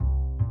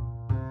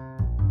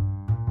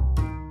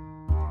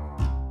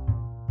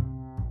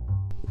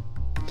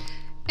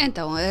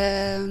Então,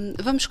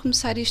 vamos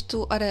começar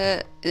isto.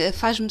 Ora,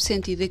 faz-me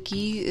sentido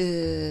aqui,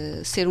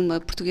 ser uma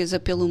portuguesa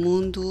pelo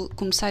mundo,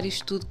 começar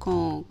isto tudo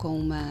com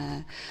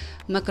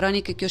uma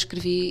crónica que eu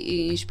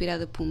escrevi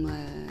inspirada por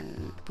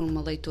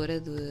uma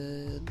leitora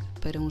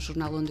para um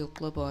jornal onde eu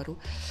colaboro.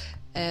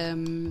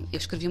 Eu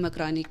escrevi uma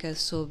crónica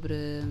sobre.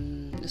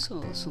 Eu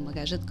sou uma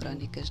gaja de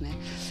crónicas, né?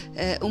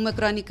 Uma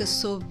crónica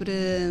sobre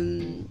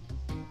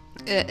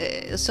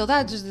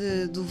saudades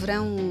do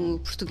verão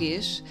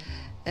português.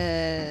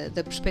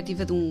 Da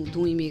perspectiva de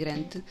um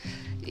imigrante,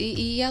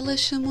 e ela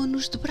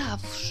chamou-nos de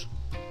bravos,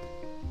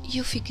 e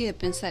eu fiquei a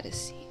pensar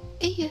assim: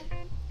 eia,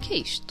 que é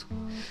isto?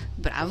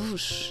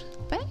 Bravos?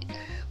 Bem,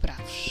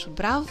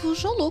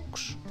 bravos ou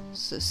loucos?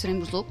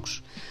 Seremos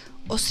loucos?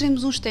 Ou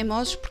seremos uns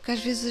teimosos, porque às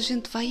vezes a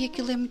gente vai e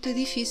aquilo é muito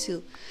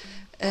difícil.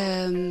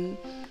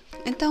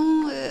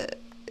 Então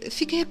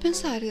fiquei a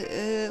pensar,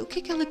 o que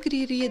é que ela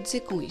queria dizer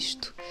com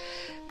isto?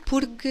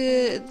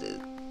 Porque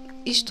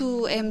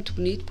isto é muito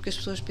bonito, porque as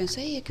pessoas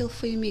pensam: ei, aquele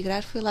foi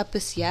emigrar, foi lá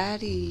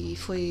passear e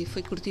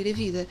foi curtir a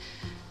vida.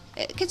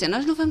 Quer dizer,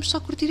 nós não vamos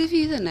só curtir a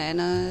vida, não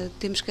é?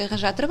 Temos que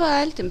arranjar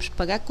trabalho, temos que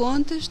pagar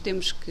contas,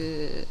 temos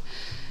que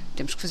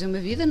fazer uma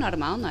vida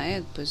normal, não é?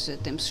 Depois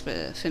temos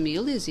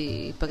famílias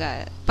e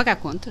pagar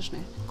contas, não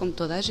é? Como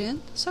toda a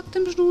gente, só que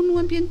estamos num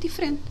ambiente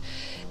diferente.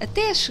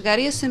 Até chegar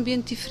a esse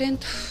ambiente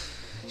diferente,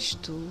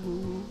 isto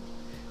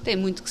tem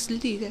muito que se lhe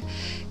diga.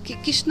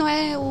 Que isto não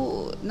é.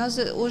 Nós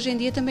hoje em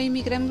dia também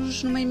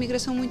imigramos numa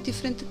imigração muito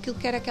diferente daquilo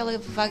que era aquela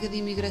vaga de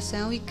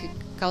imigração, e que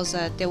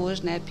causa até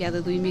hoje, né, a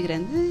piada do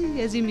imigrante.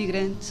 És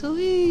imigrante? Sou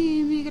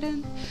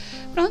imigrante.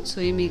 Pronto,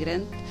 sou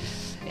imigrante.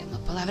 É uma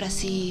palavra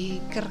assim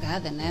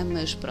carregada, né?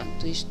 Mas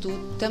pronto,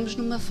 estamos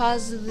numa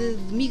fase de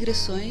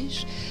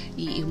migrações,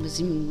 e umas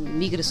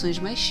migrações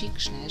mais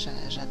chiques, né?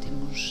 Já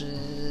temos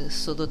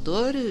sou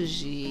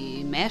doutores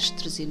e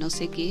mestres e não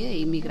sei o quê, a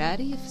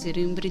emigrar e a fazer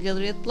um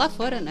brilharete lá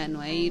fora, né?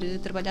 Não é ir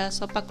trabalhar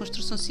só para a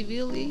construção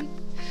civil e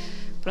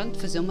pronto,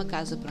 fazer uma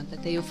casa. Pronto,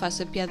 até eu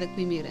faço a piada com o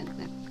imigrante,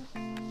 né?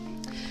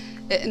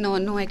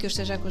 Não é que eu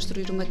esteja a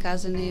construir uma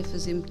casa nem a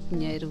fazer muito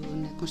dinheiro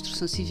na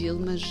construção civil,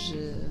 mas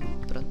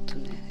pronto,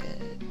 né?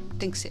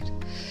 Tem que ser.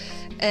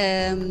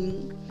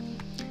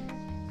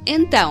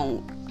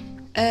 Então,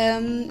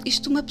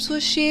 isto, uma pessoa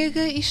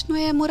chega, isto não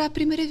é amor à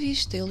primeira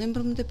vista. Eu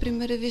lembro-me da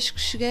primeira vez que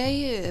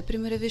cheguei, a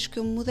primeira vez que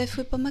eu me mudei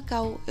foi para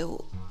Macau.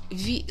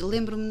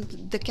 Lembro-me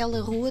daquela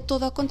rua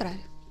toda ao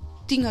contrário.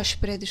 Tinha os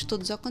prédios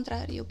todos ao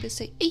contrário, e eu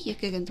pensei: eia,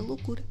 que grande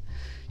loucura,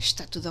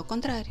 isto está tudo ao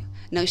contrário.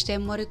 Não, isto é a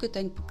memória que eu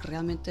tenho, porque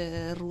realmente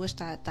a rua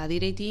está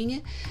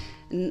direitinha,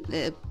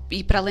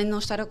 e para além de não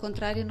estar ao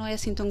contrário, não é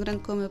assim tão grande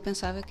como eu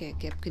pensava, que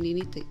é pequenina,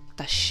 e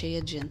está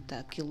cheia de gente,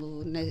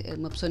 aquilo,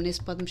 uma pessoa nem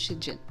se pode mexer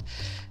de gente.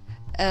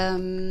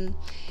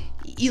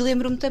 E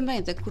lembro-me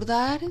também de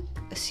acordar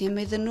assim à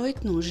meia da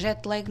noite, num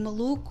jet lag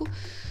maluco,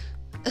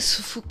 a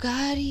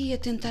sufocar e a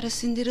tentar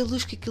acender a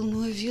luz, que aquilo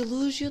não havia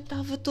luz, e eu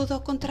estava todo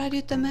ao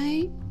contrário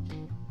também.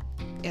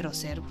 Era o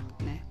cérebro,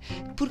 né?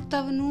 Porque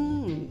estava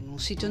num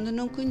sítio onde eu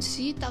não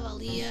conhecia, estava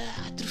ali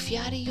a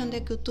atrofiar, e onde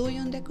é que eu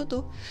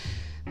estou,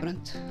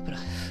 Pronto,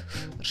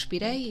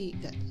 respirei, e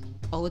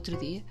ao outro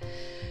dia,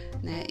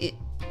 né?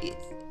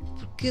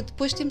 Porque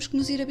depois temos que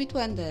nos ir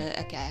habituando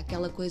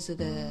àquela coisa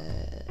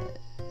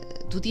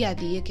do dia a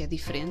dia, que é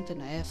diferente,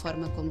 não é? A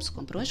forma como se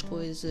compram as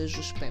coisas,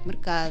 os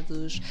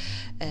supermercados,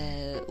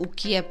 o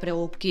que é para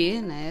o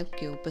quê, não é?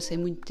 Porque eu passei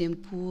muito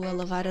tempo a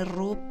lavar a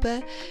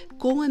roupa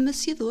com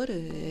amaciador,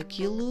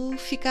 aquilo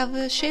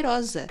ficava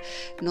cheirosa.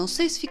 Não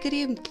sei se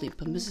ficaria muito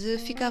limpa, mas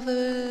ficava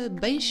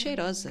bem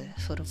cheirosa.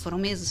 Foram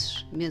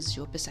meses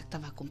eu a pensar que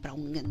estava a comprar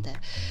um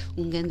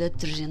ganda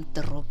detergente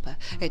da roupa.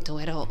 Então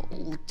era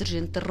o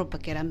detergente da roupa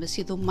que era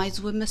amaciador, mais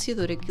o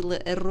amaciador,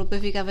 a roupa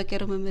ficava que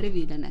era uma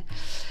maravilha, não é?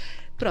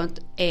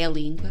 Pronto, é a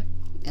língua,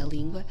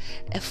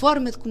 a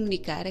forma de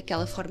comunicar,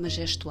 aquela forma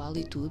gestual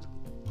e tudo,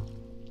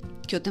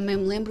 que eu também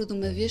me lembro de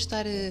uma vez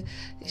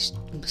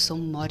isto são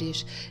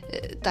memórias,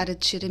 estar a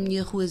descer a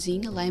minha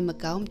ruazinha lá em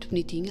Macau, muito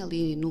bonitinha,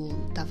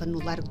 estava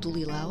no Largo do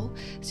Lilau,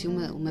 assim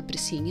uma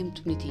pracinha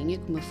muito bonitinha,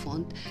 com uma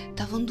fonte,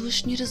 estavam duas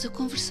senhoras a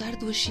conversar,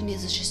 duas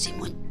chinesas, assim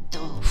muito,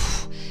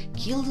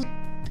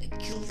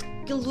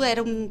 aquilo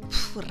era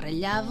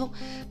ralhavam,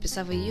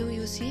 pensava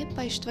eu assim: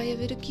 epá, isto vai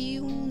haver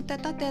aqui um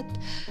tete-a-tete.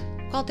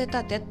 Qual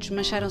tete-a-tete?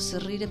 Desmancharam-se a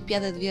rir, a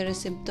piada devia ser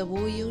sempre tão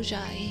boa, e eu já,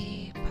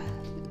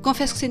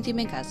 confesso que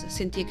senti-me em casa,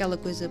 senti aquela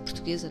coisa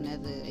portuguesa, né?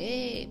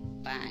 De,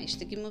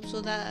 isto aqui uma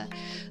pessoa dá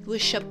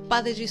duas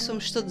chapadas e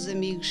somos todos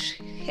amigos.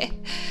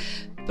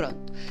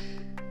 Pronto.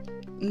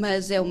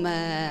 Mas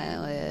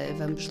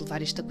vamos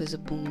levar esta coisa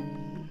para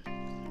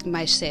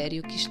mais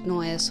sério, que isto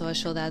não é só as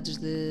saudades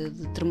de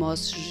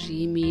termossos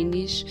e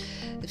minis,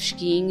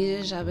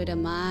 fresquinhas, à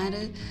beira-mar.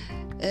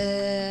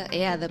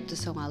 É a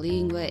adaptação à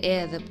língua,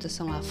 é a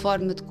adaptação à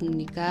forma de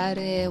comunicar,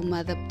 é uma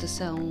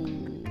adaptação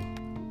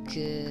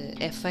que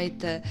é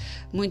feita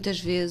muitas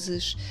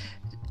vezes,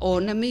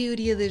 ou na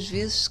maioria das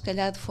vezes, se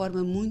calhar de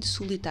forma muito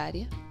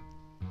solitária.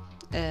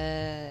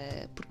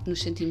 porque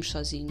nos sentimos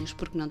sozinhos,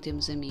 porque não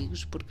temos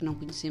amigos, porque não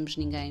conhecemos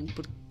ninguém,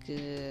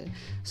 porque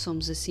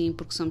somos assim,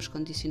 porque somos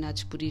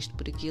condicionados por isto,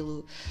 por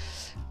aquilo.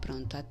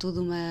 Pronto, há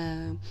tudo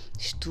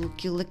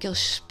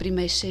aqueles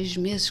primeiros 6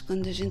 meses,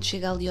 quando a gente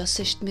chega ali ao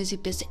 6º mês e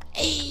pensa: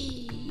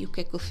 ei, o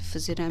que é que eu fui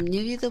fazer à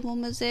minha vida? Bom,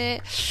 mas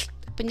é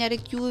apanhar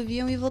aqui o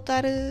avião e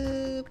voltar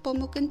para o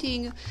meu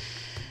cantinho.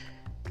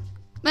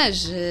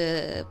 Mas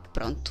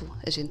pronto,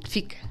 a gente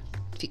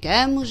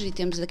ficamos e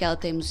temos aquela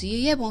teimosia,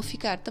 e é bom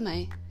ficar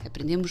também.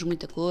 Aprendemos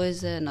muita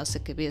coisa, a nossa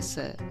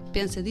cabeça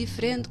pensa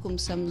diferente,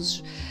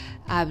 começamos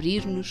a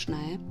abrir-nos, não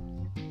é?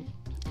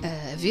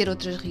 A ver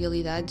outras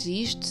realidades,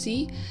 e isto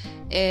sim,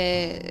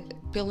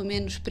 pelo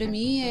menos para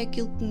mim, é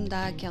aquilo que me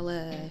dá aquela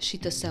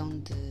excitação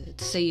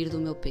de sair do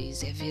meu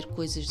país, é ver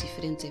coisas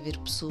diferentes, é ver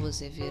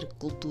pessoas, é ver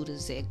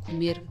culturas, é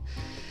comer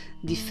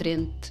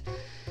diferente,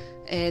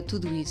 é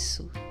tudo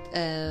isso.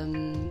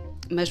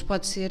 Mas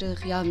pode ser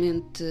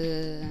realmente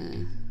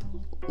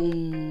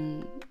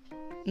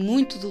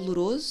muito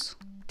doloroso,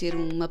 ter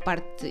uma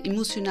parte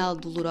emocional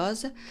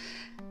dolorosa,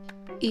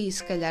 e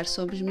se calhar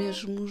somos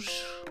mesmo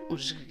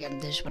uns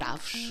grandes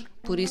bravos.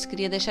 Por isso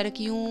queria deixar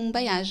aqui um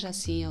bem-aja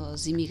assim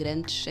aos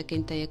imigrantes, a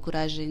quem tem a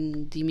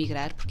coragem de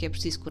emigrar, porque é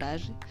preciso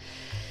coragem.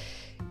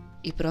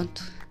 E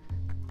pronto,